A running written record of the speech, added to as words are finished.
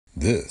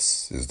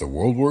This is the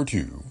World War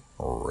II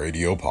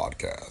Radio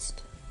Podcast.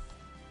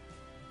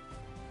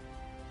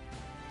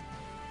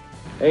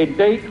 A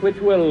date which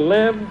will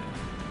live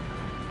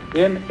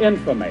in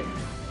infamy.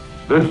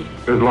 This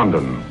is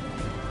London.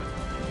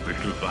 We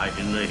shall fight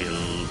in the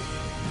hills.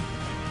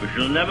 We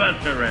shall never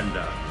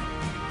surrender.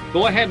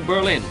 Go ahead,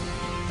 Berlin.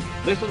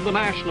 This is the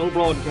National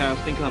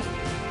Broadcasting Company.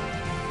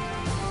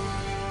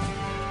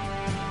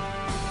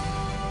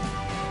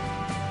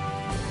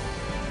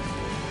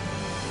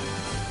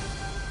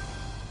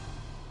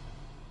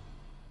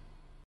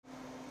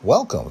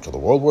 Welcome to the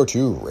World War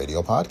II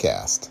Radio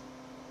Podcast.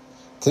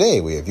 Today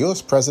we have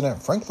U.S.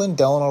 President Franklin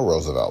Delano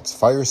Roosevelt's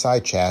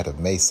Fireside Chat of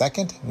May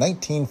 2nd,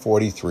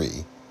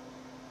 1943,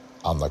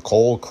 on the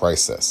coal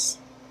crisis.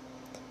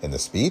 In the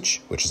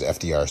speech, which is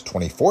FDR's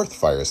 24th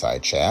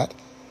Fireside Chat,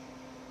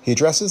 he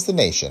addresses the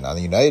nation on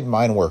the United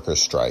Mine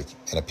Workers strike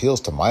and appeals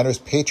to miners'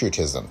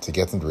 patriotism to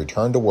get them to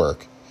return to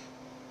work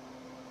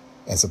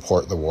and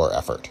support the war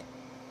effort.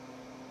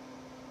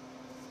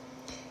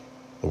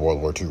 The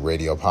World War II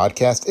Radio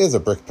Podcast is a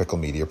Brick Pickle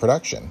Media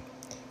production.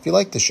 If you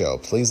like the show,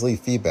 please leave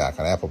feedback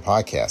on Apple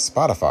Podcasts,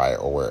 Spotify,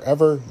 or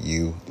wherever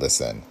you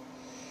listen.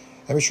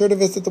 And be sure to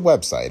visit the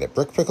website at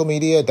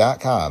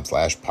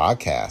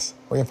brickpicklemedia.com/podcast,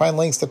 where you can find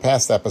links to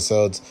past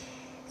episodes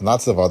and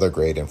lots of other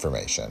great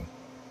information.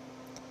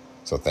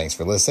 So thanks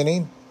for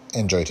listening.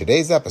 Enjoy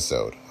today's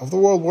episode of the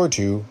World War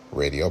II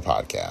Radio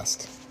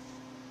Podcast.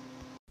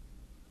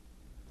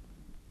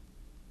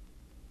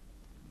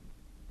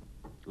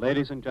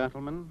 Ladies and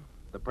gentlemen,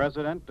 the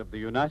President of the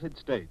United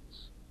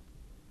States.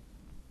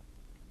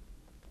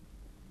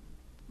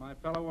 My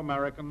fellow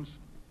Americans,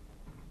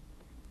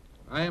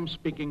 I am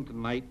speaking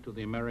tonight to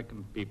the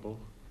American people,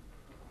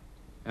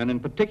 and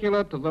in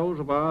particular to those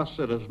of our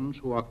citizens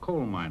who are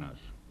coal miners.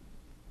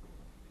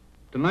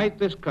 Tonight,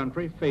 this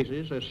country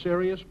faces a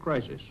serious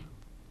crisis.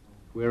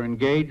 We're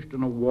engaged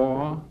in a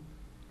war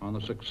on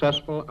the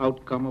successful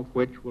outcome of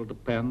which will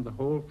depend the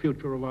whole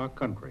future of our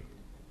country.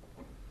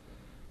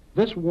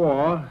 This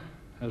war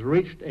has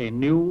reached a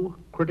new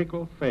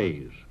critical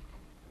phase.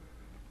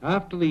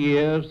 After the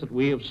years that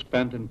we have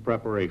spent in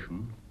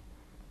preparation,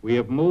 we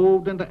have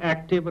moved into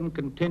active and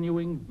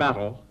continuing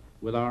battle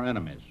with our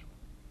enemies.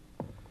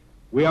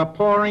 We are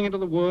pouring into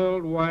the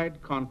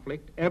worldwide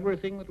conflict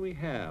everything that we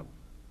have,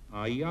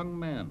 our young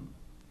men,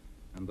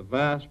 and the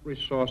vast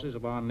resources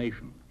of our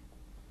nation.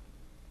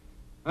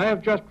 I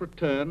have just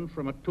returned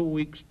from a 2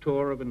 weeks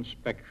tour of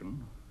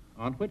inspection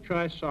on which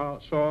I saw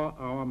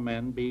our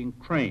men being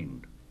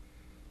trained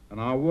and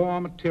our war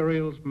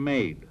materials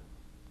made.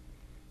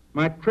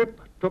 My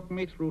trip took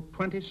me through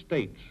 20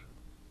 states.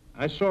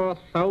 I saw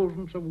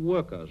thousands of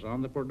workers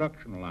on the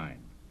production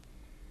line,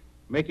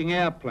 making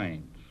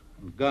airplanes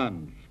and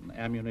guns and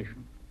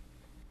ammunition.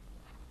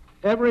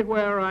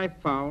 Everywhere I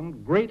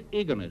found great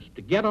eagerness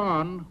to get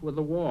on with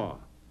the war.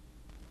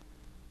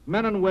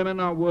 Men and women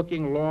are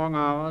working long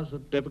hours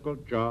at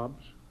difficult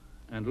jobs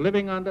and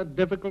living under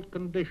difficult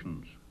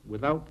conditions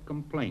without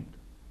complaint.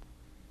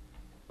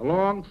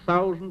 Along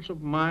thousands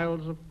of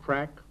miles of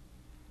track,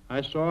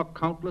 I saw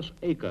countless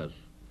acres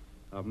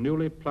of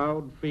newly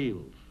plowed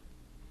fields.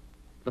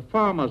 The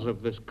farmers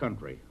of this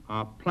country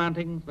are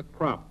planting the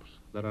crops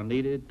that are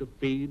needed to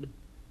feed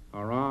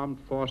our armed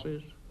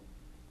forces,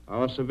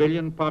 our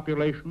civilian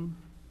population,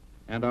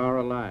 and our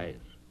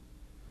allies.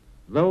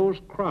 Those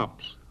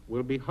crops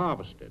will be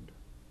harvested.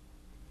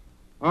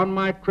 On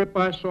my trip,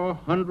 I saw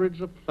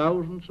hundreds of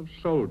thousands of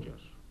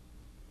soldiers.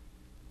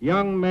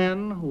 Young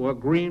men who were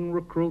green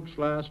recruits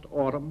last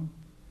autumn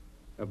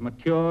have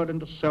matured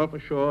into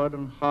self-assured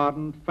and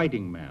hardened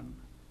fighting men.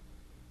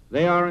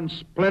 They are in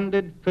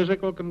splendid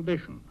physical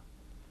condition.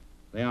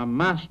 They are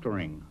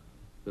mastering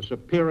the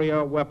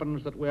superior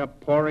weapons that we are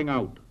pouring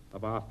out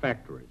of our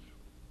factories.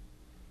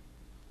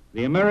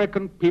 The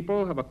American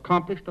people have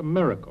accomplished a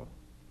miracle.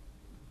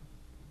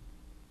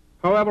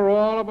 However,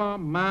 all of our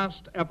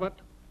massed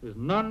effort is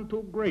none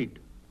too great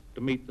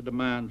to meet the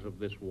demands of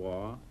this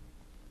war.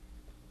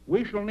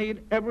 We shall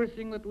need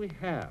everything that we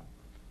have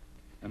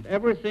and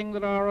everything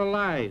that our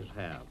allies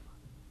have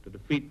to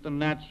defeat the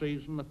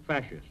Nazis and the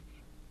fascists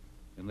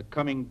in the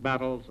coming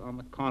battles on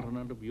the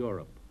continent of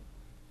Europe,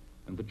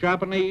 and the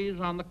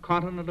Japanese on the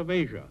continent of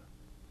Asia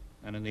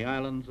and in the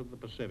islands of the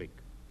Pacific.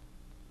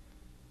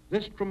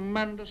 This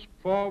tremendous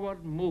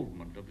forward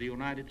movement of the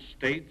United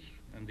States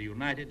and the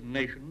United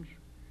Nations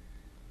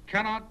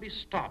cannot be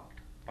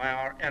stopped by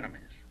our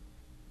enemies.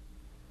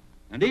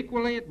 And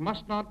equally, it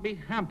must not be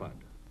hampered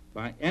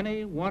by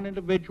any one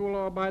individual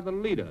or by the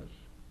leaders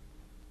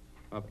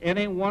of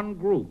any one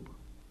group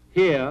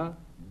here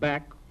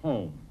back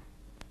home.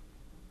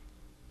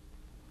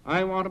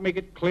 I want to make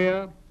it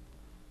clear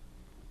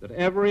that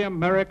every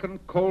American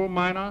coal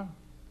miner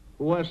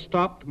who has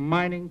stopped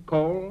mining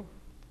coal,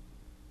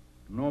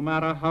 no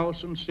matter how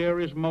sincere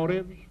his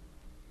motives,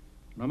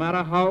 no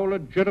matter how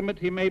legitimate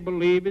he may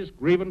believe his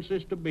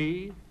grievances to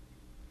be,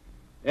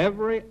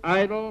 every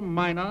idle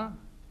miner,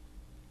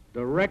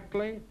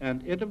 directly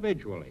and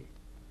individually,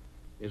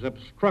 is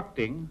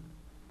obstructing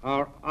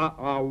our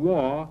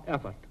war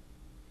effort.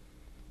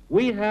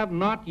 We have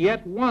not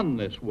yet won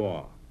this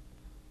war.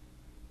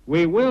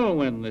 We will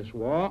win this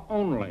war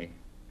only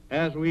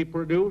as we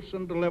produce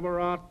and deliver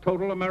our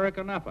total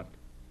American effort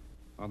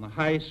on the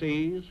high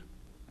seas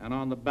and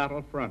on the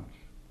battle fronts.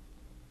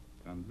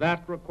 And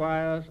that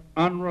requires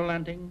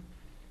unrelenting,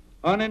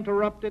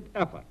 uninterrupted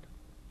effort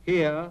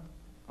here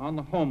on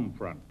the home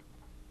front.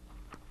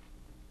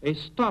 A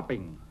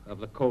stopping of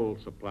the coal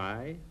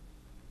supply,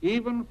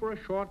 even for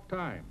a short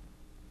time,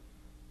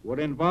 would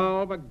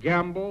involve a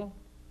gamble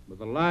with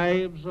the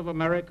lives of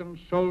American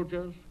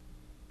soldiers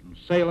and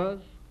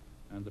sailors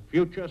and the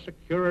future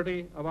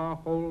security of our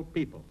whole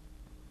people.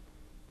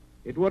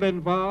 It would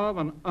involve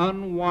an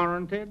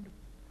unwarranted,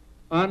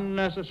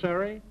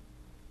 unnecessary,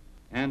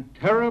 and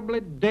terribly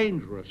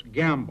dangerous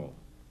gamble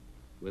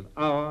with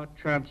our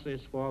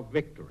chances for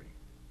victory.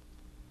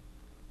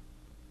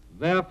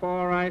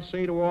 Therefore, I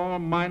say to all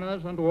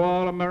miners and to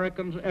all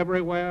Americans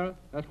everywhere,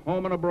 at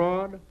home and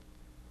abroad,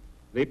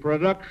 the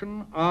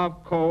production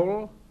of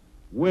coal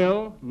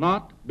will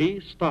not be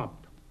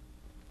stopped.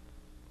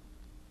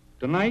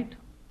 Tonight,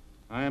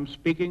 I am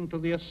speaking to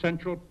the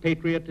essential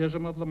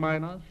patriotism of the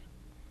miners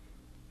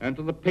and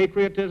to the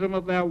patriotism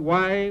of their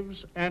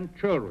wives and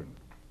children.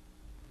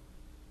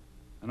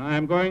 And I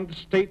am going to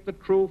state the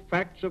true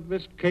facts of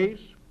this case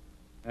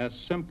as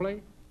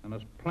simply and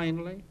as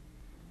plainly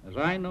as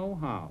I know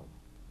how.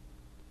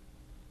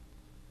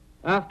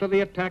 After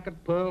the attack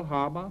at Pearl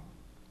Harbor,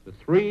 the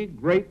three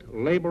great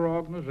labor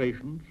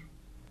organizations,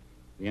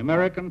 the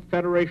American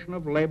Federation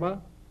of Labor,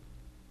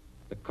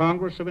 the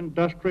Congress of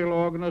Industrial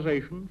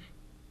Organizations,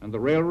 and the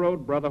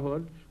Railroad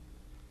Brotherhoods,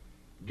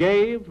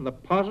 gave the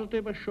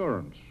positive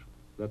assurance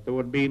that there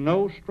would be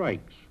no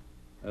strikes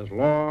as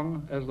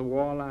long as the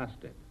war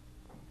lasted.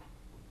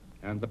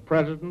 And the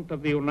President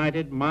of the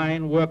United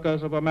Mine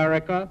Workers of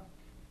America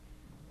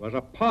was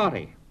a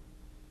party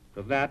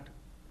to that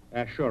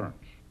assurance.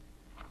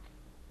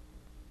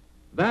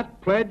 That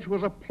pledge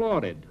was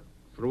applauded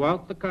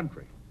throughout the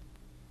country.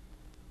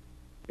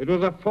 It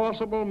was a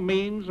forcible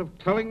means of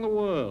telling the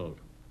world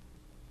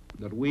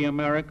that we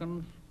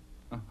Americans,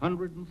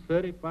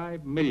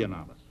 135 million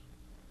of us,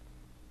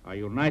 are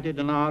united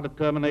in our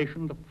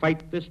determination to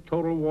fight this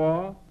total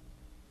war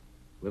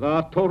with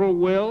our total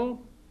will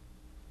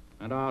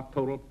and our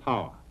total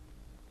power.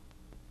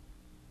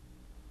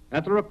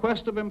 At the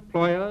request of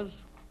employers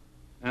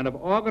and of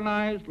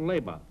organized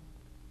labor,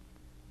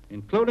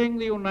 including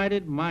the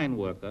United Mine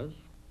Workers,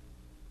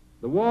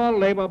 the War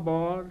Labor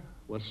Board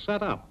was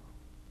set up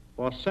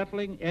for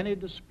settling any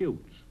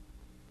disputes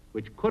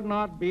which could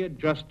not be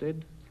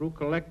adjusted through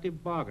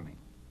collective bargaining.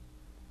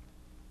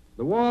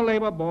 The War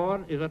Labor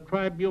Board is a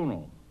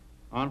tribunal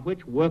on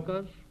which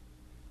workers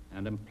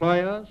and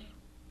employers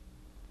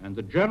and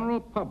the general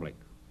public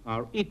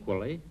are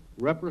equally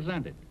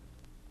represented.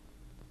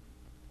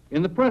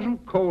 In the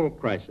present coal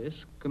crisis,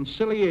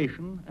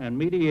 conciliation and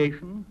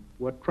mediation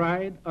were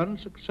tried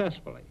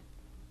unsuccessfully.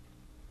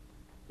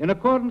 In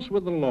accordance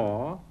with the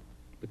law,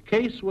 the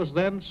case was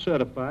then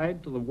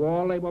certified to the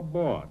War Labor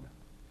Board,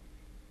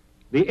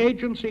 the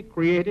agency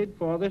created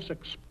for this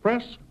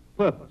express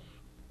purpose,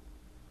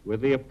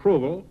 with the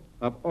approval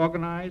of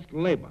organized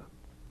labor.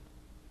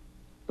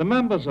 The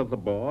members of the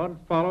board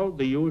followed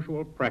the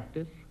usual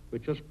practice,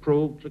 which has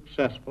proved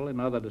successful in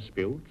other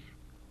disputes.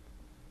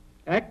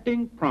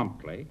 Acting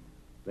promptly,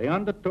 they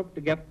undertook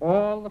to get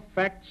all the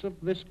facts of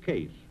this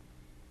case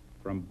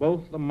from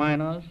both the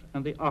miners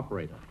and the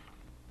operators.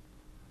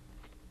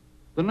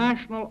 The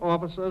national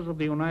officers of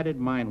the United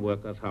Mine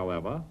Workers,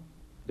 however,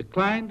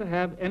 declined to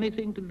have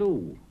anything to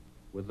do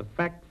with the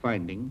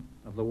fact-finding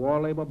of the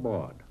War Labor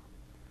Board,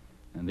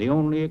 and the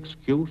only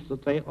excuse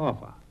that they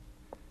offer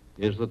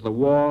is that the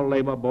War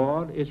Labor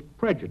Board is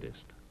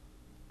prejudiced.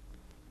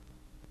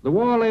 The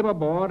War Labor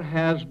Board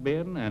has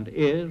been and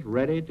is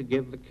ready to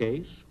give the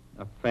case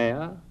a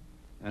fair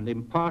and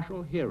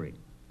impartial hearing,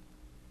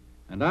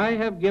 and I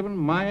have given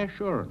my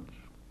assurance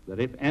that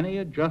if any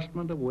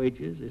adjustment of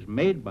wages is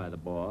made by the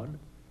board,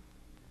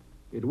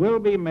 it will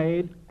be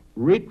made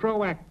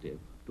retroactive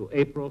to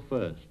April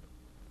 1st.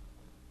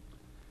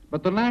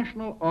 But the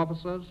national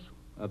officers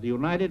of the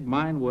United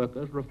Mine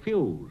Workers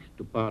refused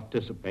to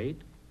participate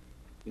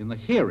in the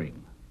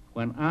hearing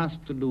when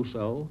asked to do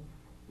so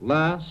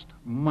last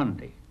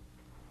Monday.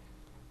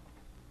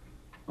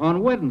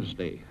 On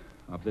Wednesday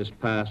of this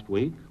past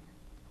week,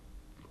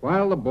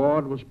 while the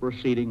board was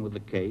proceeding with the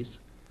case,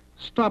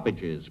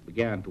 stoppages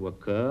began to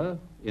occur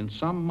in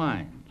some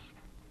mines.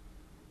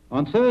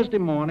 On Thursday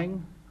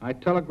morning, I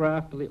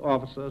telegraphed to the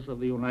officers of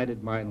the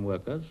United Mine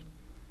Workers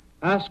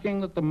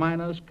asking that the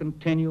miners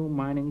continue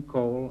mining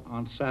coal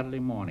on Saturday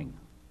morning.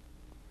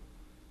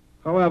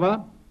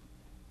 However,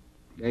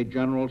 a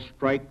general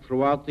strike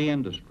throughout the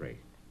industry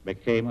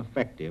became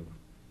effective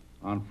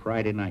on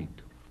Friday night.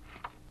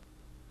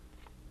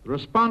 The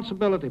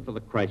responsibility for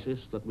the crisis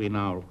that we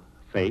now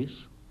face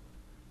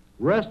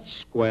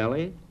rests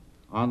squarely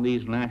on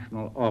these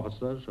national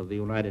officers of the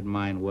United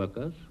Mine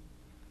Workers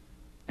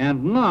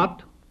and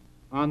not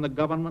on the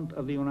government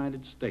of the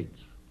United States.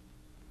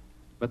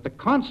 But the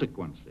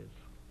consequences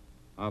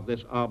of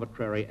this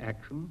arbitrary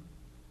action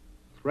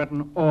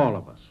threaten all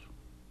of us,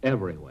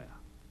 everywhere.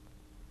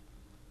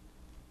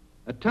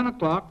 At 10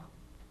 o'clock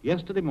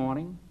yesterday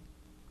morning,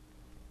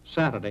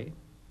 Saturday,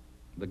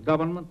 the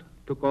government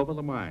took over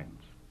the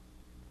mines.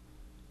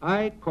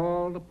 I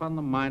called upon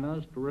the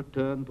miners to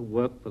return to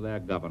work for their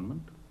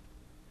government.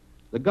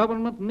 The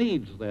government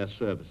needs their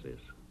services,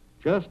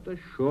 just as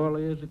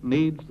surely as it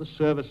needs the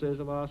services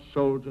of our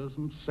soldiers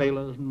and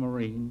sailors and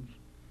Marines,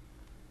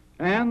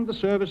 and the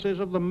services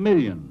of the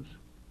millions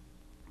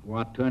who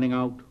are turning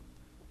out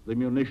the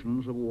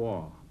munitions of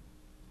war.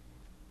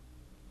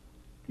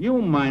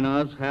 You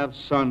miners have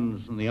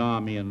sons in the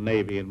Army and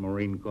Navy and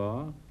Marine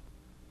Corps.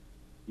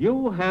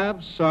 You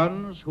have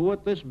sons who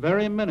at this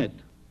very minute,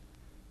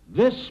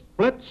 this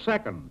split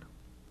second,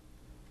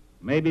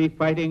 may be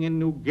fighting in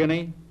New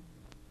Guinea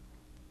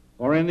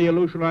or in the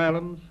Aleutian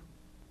Islands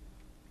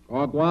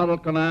or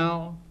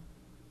Guadalcanal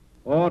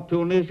or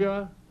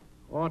Tunisia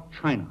or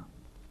China,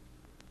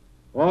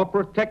 or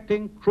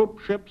protecting troop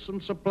ships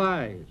and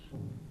supplies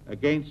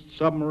against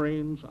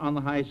submarines on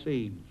the high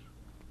seas.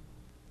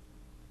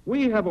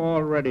 We have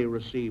already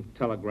received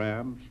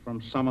telegrams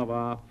from some of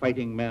our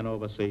fighting men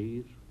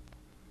overseas,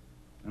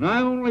 and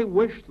I only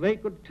wish they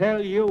could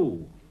tell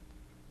you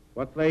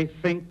what they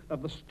think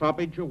of the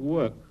stoppage of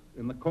work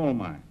in the coal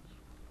mines.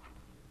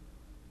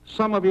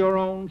 Some of your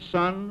own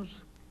sons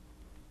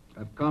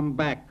have come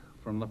back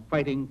from the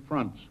fighting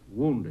fronts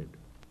wounded.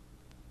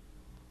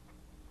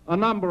 A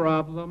number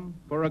of them,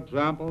 for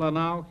example, are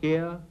now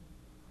here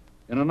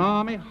in an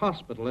Army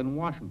hospital in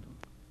Washington.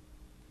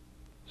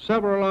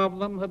 Several of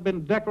them have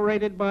been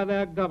decorated by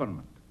their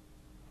government.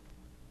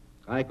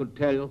 I could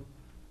tell you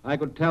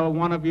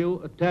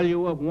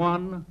of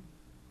one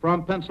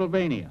from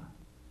Pennsylvania.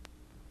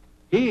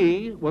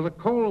 He was a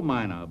coal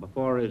miner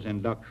before his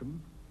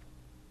induction,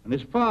 and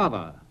his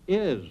father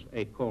is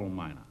a coal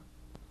miner.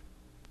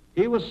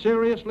 He was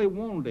seriously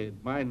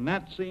wounded by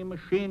Nazi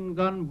machine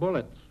gun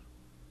bullets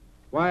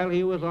while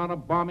he was on a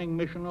bombing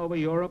mission over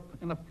Europe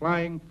in a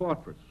flying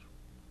fortress.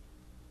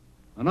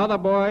 Another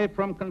boy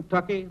from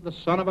Kentucky, the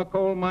son of a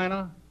coal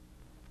miner,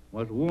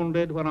 was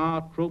wounded when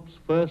our troops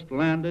first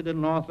landed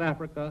in North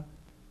Africa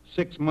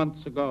 6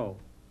 months ago.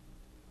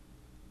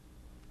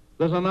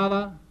 There's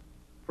another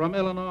from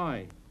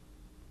Illinois.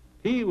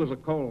 He was a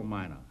coal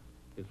miner.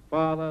 His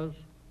father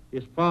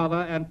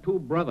and two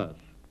brothers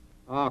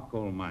are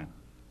coal miners.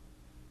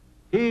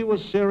 He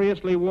was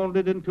seriously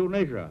wounded in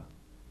Tunisia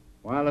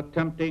while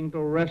attempting to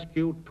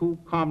rescue two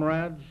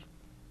comrades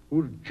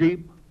whose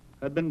jeep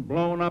had been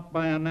blown up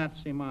by a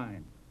Nazi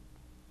mine.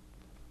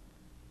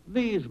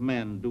 These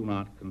men do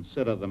not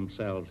consider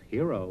themselves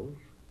heroes.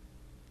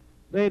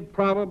 They'd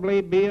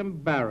probably be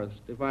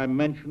embarrassed if I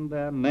mentioned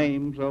their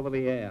names over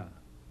the air.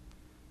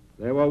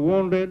 They were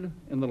wounded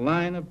in the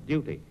line of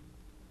duty.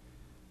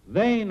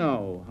 They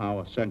know how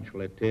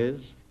essential it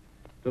is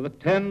to the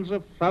tens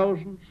of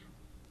thousands,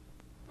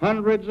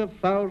 hundreds of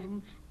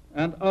thousands,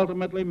 and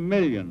ultimately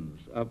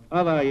millions of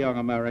other young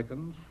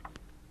Americans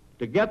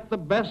to get the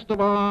best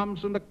of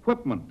arms and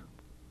equipment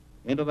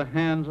into the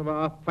hands of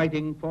our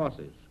fighting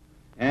forces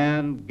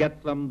and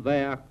get them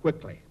there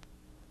quickly.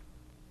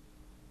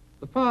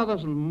 The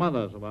fathers and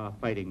mothers of our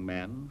fighting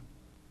men,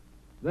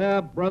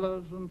 their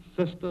brothers and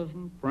sisters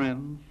and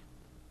friends,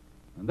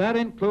 and that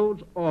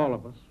includes all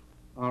of us,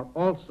 are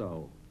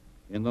also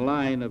in the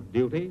line of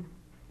duty,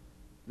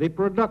 the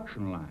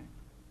production line.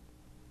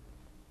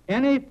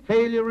 Any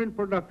failure in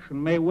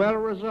production may well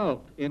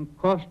result in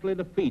costly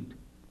defeat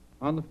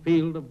on the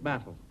field of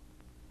battle.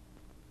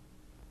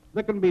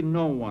 There can be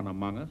no one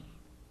among us,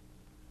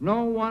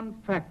 no one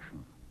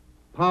faction,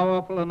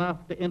 powerful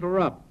enough to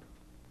interrupt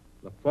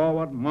the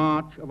forward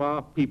march of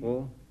our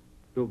people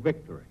to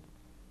victory.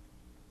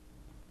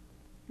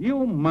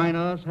 You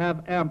miners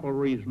have ample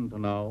reason to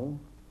know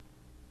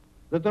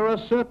that there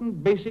are certain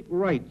basic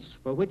rights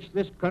for which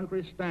this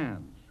country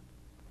stands,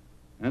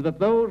 and that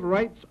those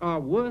rights are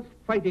worth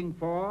fighting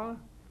for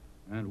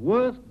and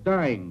worth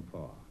dying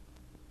for.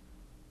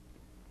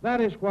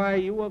 That is why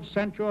you have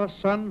sent your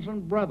sons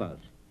and brothers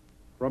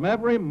from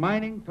every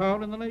mining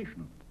town in the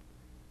nation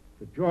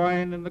to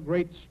join in the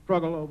great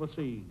struggle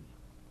overseas.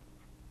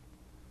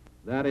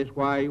 That is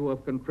why you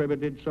have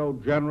contributed so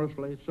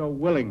generously, so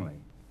willingly,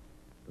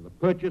 to the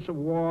purchase of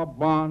war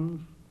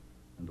bonds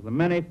and to the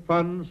many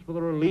funds for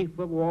the relief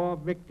of war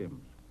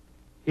victims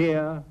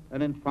here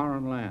and in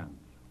foreign lands.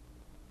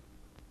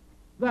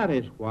 That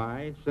is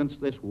why, since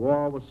this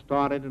war was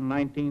started in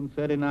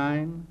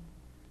 1939,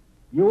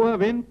 you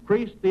have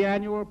increased the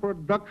annual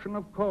production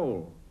of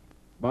coal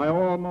by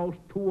almost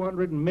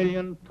 200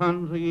 million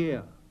tons a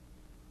year.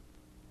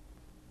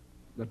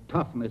 The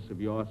toughness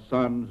of your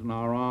sons in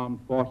our armed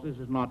forces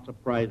is not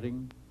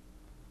surprising.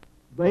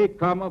 They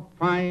come of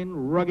fine,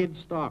 rugged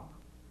stock.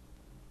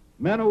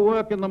 Men who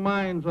work in the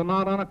mines are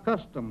not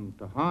unaccustomed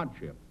to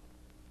hardship.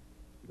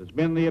 It has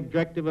been the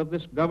objective of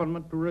this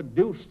government to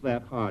reduce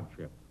that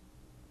hardship,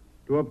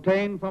 to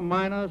obtain for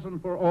miners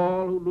and for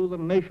all who do the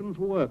nation's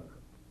work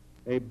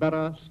a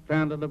better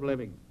standard of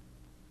living.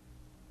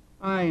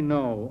 I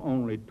know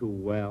only too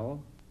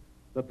well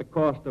that the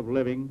cost of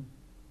living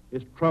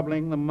is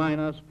troubling the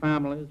miners'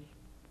 families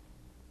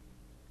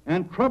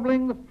and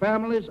troubling the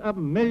families of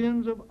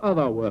millions of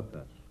other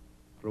workers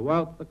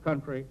throughout the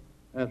country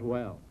as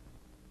well.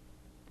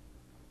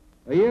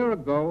 A year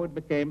ago, it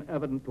became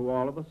evident to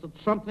all of us that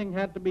something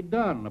had to be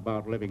done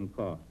about living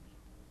costs.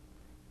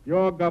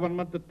 Your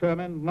government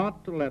determined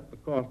not to let the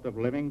cost of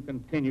living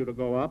continue to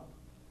go up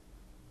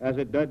as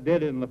it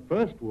did in the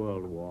First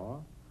World War.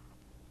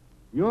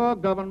 Your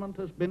government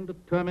has been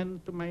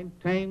determined to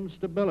maintain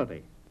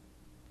stability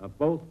of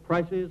both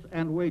prices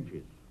and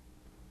wages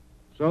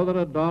so that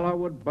a dollar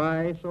would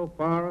buy, so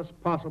far as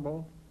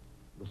possible,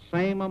 the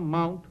same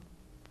amount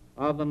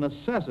of the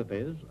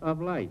necessities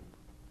of life.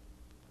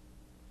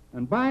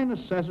 And by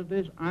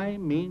necessities, I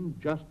mean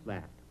just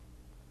that.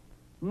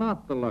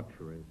 Not the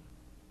luxuries,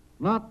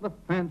 not the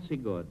fancy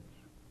goods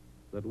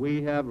that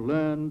we have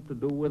learned to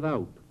do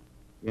without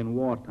in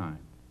wartime.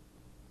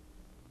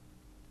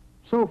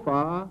 So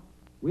far,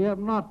 we have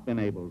not been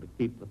able to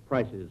keep the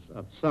prices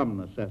of some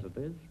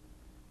necessities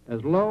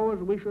as low as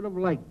we should have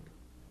liked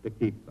to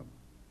keep them.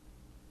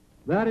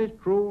 That is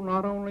true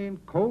not only in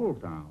coal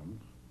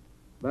towns,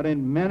 but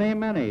in many,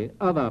 many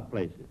other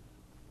places.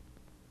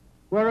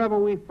 Wherever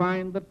we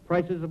find that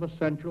prices of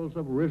essentials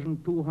have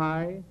risen too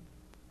high,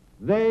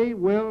 they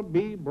will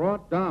be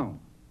brought down.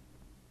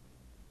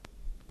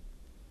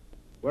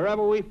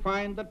 Wherever we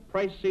find that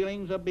price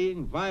ceilings are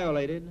being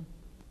violated,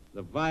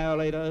 the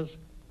violators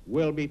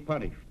will be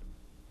punished.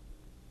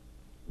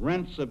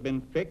 Rents have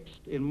been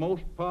fixed in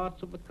most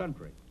parts of the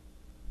country.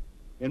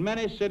 In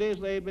many cities,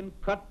 they've been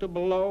cut to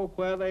below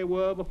where they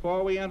were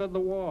before we entered the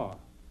war.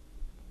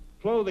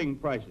 Clothing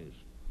prices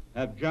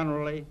have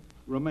generally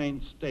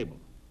remained stable.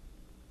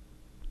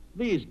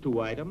 These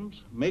two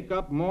items make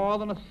up more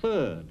than a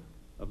third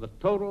of the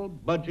total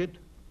budget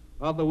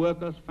of the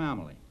worker's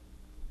family.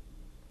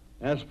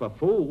 As for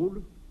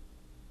food,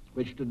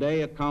 which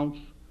today accounts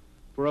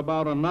for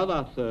about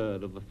another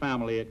third of the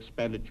family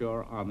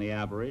expenditure on the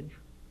average,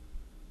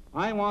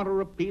 I want to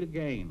repeat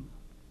again,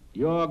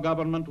 your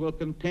government will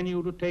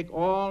continue to take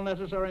all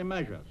necessary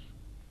measures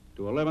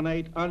to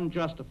eliminate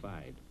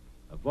unjustified,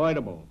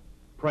 avoidable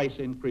price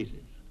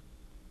increases.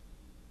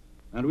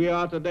 And we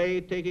are today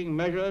taking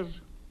measures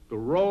to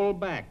roll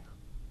back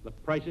the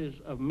prices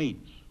of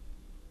meats.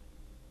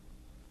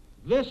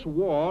 This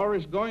war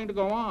is going to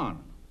go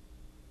on.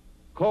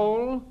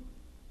 Coal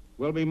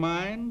will be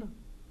mined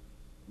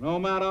no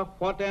matter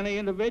what any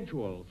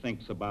individual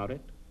thinks about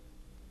it.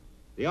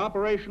 The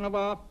operation of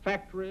our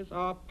factories,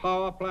 our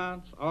power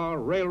plants, our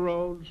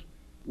railroads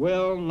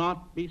will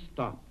not be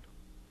stopped.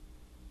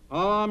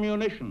 Our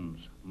munitions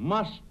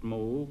must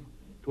move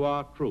to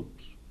our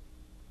troops.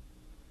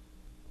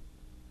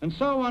 And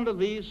so, under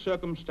these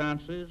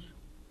circumstances,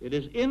 it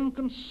is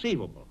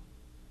inconceivable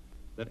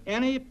that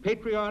any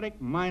patriotic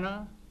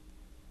miner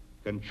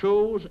can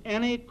choose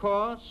any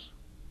course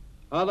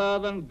other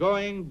than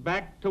going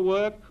back to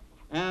work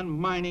and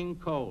mining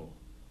coal.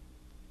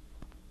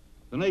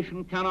 The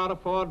nation cannot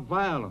afford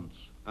violence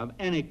of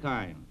any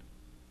kind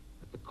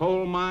at the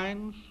coal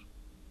mines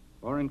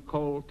or in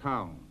coal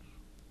towns.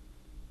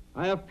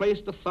 I have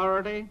placed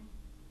authority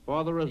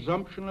for the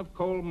resumption of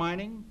coal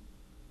mining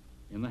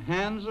in the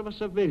hands of a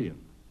civilian,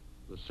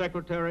 the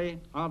Secretary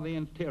of the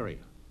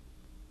Interior.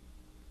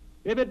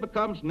 If it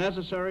becomes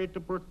necessary to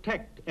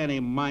protect any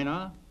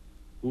miner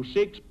who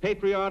seeks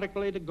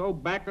patriotically to go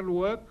back and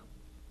work,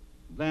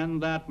 then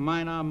that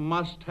miner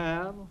must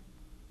have,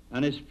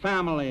 and his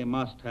family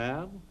must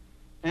have,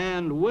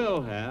 and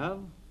will have,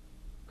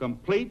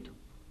 complete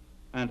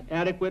and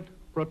adequate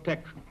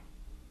protection.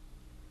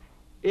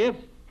 If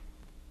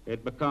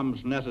it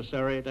becomes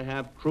necessary to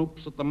have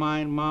troops at the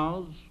mine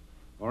mouths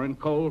or in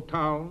coal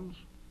towns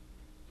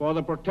for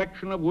the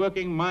protection of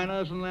working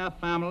miners and their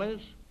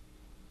families,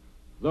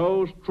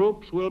 those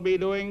troops will be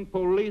doing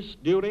police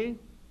duty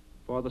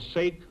for the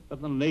sake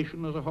of the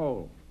nation as a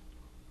whole,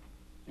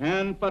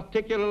 and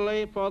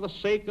particularly for the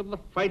sake of the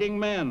fighting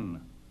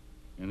men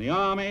in the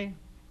Army,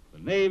 the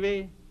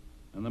Navy,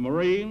 and the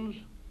Marines,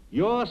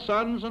 your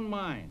sons and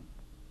mine,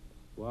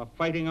 who are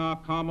fighting our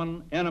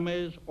common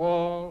enemies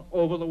all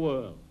over the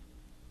world.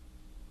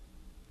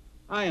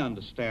 I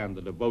understand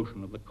the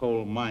devotion of the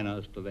coal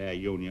miners to their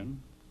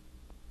union.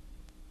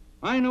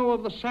 I know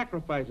of the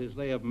sacrifices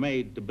they have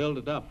made to build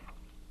it up.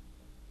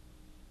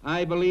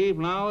 I believe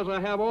now, as I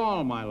have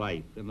all my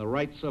life, in the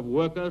rights of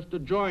workers to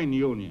join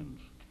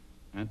unions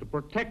and to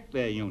protect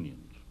their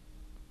unions.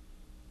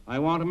 I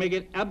want to make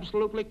it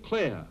absolutely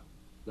clear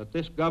that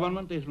this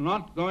government is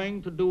not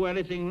going to do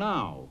anything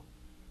now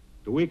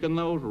to weaken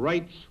those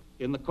rights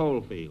in the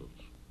coal fields.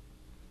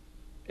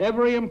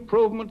 Every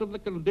improvement of the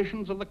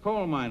conditions of the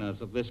coal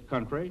miners of this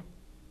country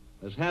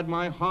has had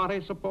my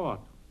hearty support,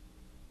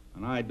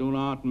 and I do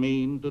not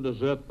mean to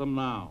desert them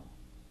now.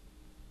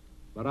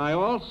 But I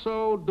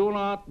also do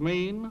not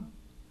mean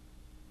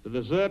to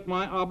desert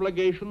my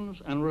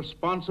obligations and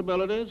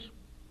responsibilities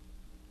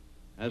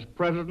as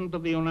President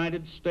of the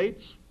United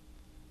States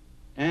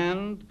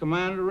and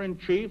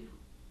Commander-in-Chief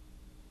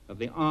of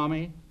the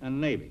Army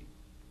and Navy.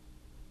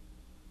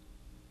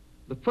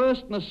 The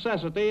first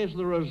necessity is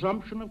the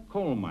resumption of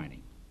coal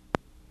mining.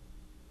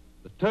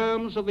 The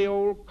terms of the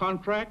old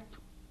contract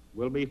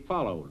will be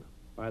followed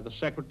by the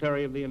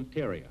Secretary of the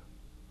Interior.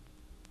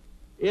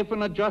 If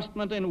an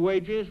adjustment in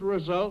wages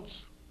results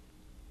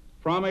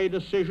from a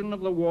decision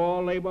of the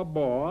War Labor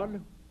Board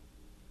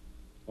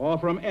or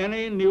from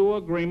any new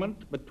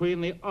agreement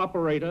between the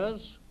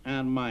operators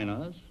and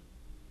miners,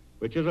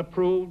 which is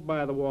approved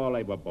by the War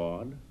Labor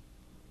Board,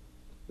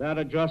 that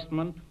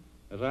adjustment,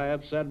 as I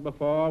have said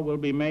before, will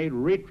be made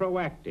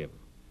retroactive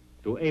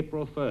to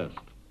April 1st.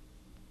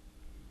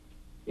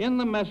 In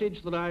the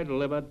message that I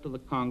delivered to the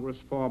Congress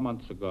 4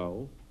 months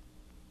ago,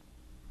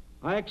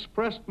 I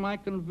expressed my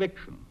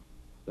conviction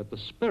that the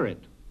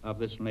spirit of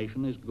this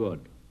nation is good.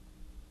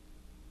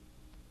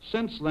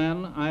 Since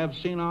then, I have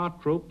seen our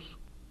troops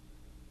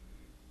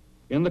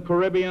in the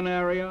Caribbean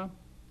area,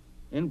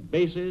 in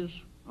bases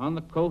on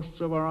the coasts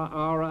of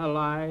our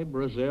ally,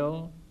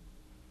 Brazil,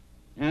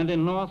 and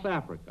in North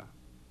Africa.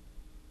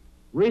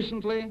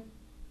 Recently,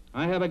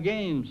 I have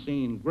again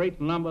seen great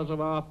numbers of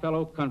our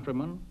fellow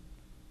countrymen,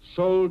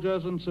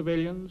 soldiers and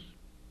civilians,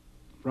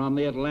 from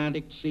the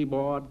Atlantic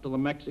seaboard to the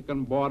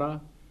Mexican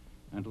border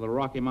and to the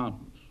Rocky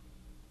Mountains.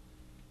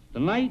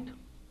 Tonight,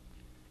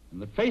 in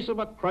the face of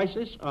a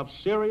crisis of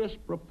serious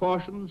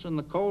proportions in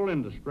the coal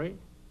industry,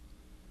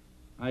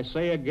 I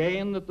say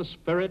again that the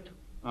spirit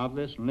of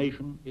this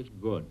nation is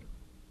good.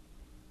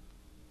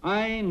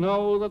 I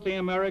know that the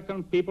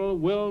American people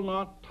will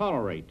not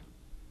tolerate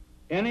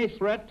any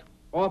threat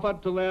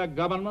offered to their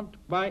government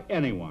by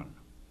anyone.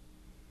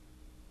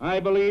 I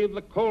believe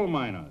the coal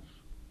miners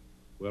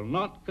will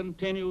not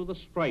continue the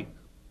strike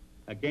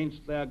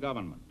against their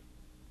government.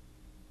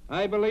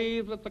 I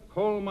believe that the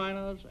coal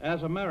miners,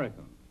 as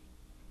Americans,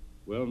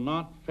 will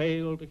not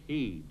fail to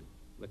heed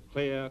the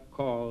clear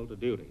call to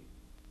duty.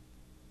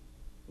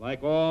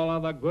 Like all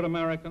other good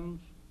Americans,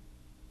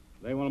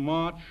 they will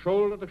march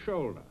shoulder to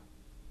shoulder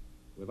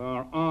with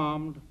our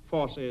armed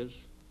forces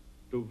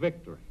to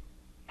victory.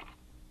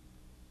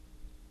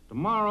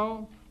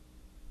 Tomorrow,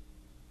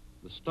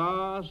 the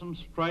stars and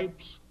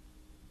stripes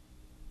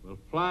will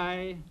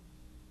fly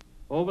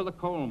over the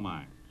coal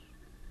mines.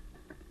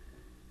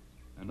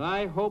 And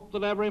I hope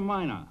that every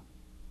miner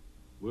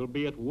will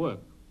be at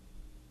work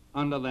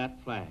under that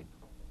flag.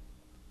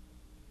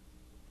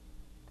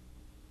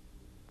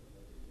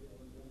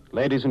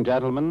 Ladies and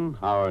gentlemen,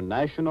 our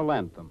national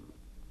anthem.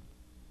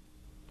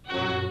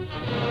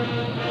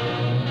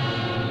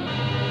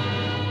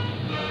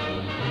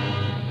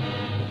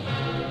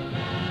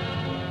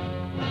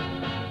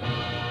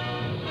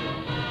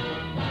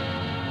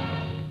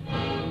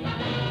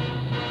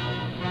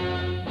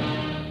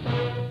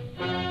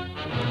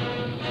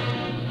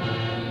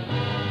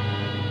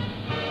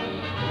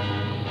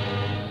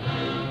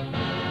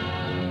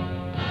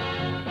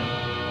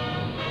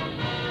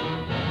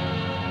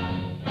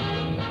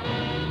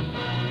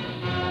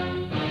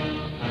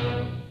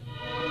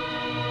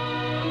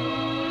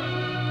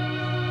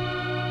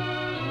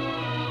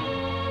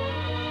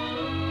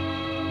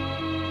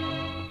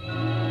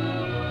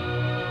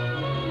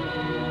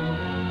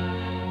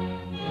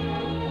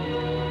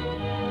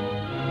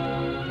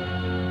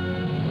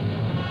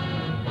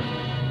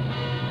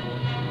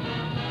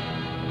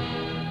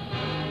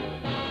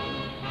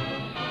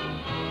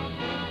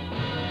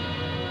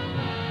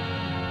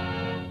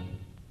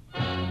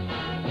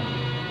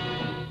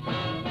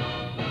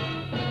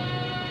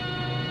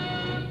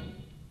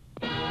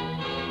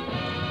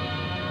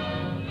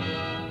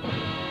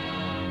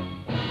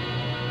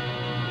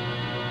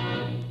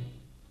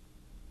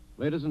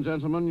 Ladies and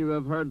gentlemen, you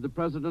have heard the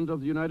President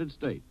of the United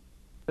States.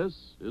 This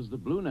is the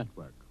Blue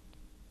Network.